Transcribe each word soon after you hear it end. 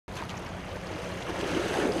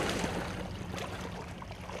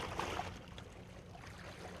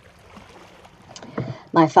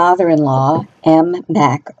My father-in-law, M.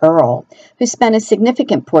 Mac Earle, who spent a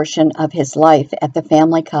significant portion of his life at the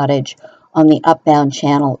family cottage on the upbound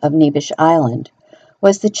channel of Neebish Island,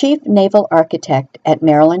 was the chief naval architect at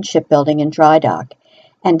Maryland Shipbuilding and Dry Dock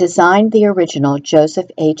and designed the original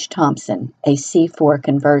Joseph H. Thompson, a C-4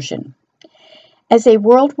 conversion. As a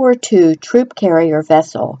World War II troop carrier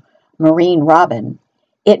vessel, Marine Robin,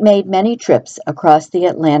 it made many trips across the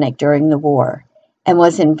Atlantic during the war and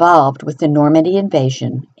was involved with the Normandy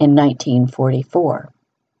invasion in 1944.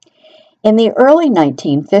 In the early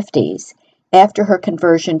 1950s, after her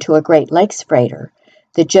conversion to a Great Lakes freighter,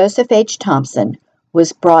 the Joseph H. Thompson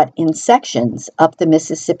was brought in sections up the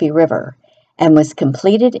Mississippi River and was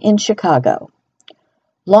completed in Chicago.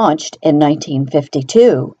 Launched in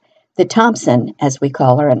 1952, the Thompson, as we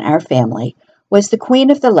call her in our family, was the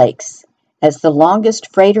Queen of the Lakes, as the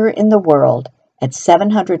longest freighter in the world at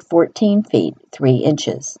 714 feet 3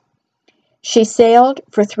 inches. She sailed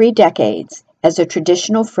for 3 decades as a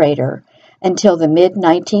traditional freighter until the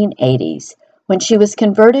mid-1980s, when she was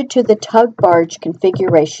converted to the tug barge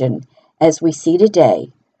configuration as we see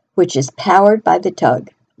today, which is powered by the tug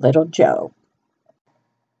Little Joe.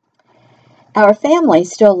 Our family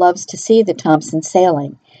still loves to see the Thompson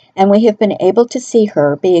sailing, and we have been able to see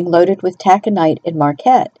her being loaded with taconite in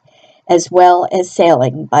Marquette, as well as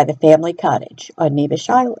sailing by the family cottage on Neebish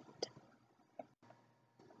Island.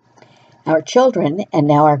 Our children, and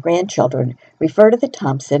now our grandchildren, refer to the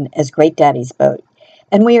Thompson as Great Daddy's boat,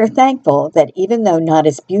 and we are thankful that even though not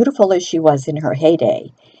as beautiful as she was in her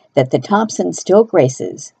heyday, that the Thompson still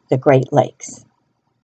graces the Great Lakes.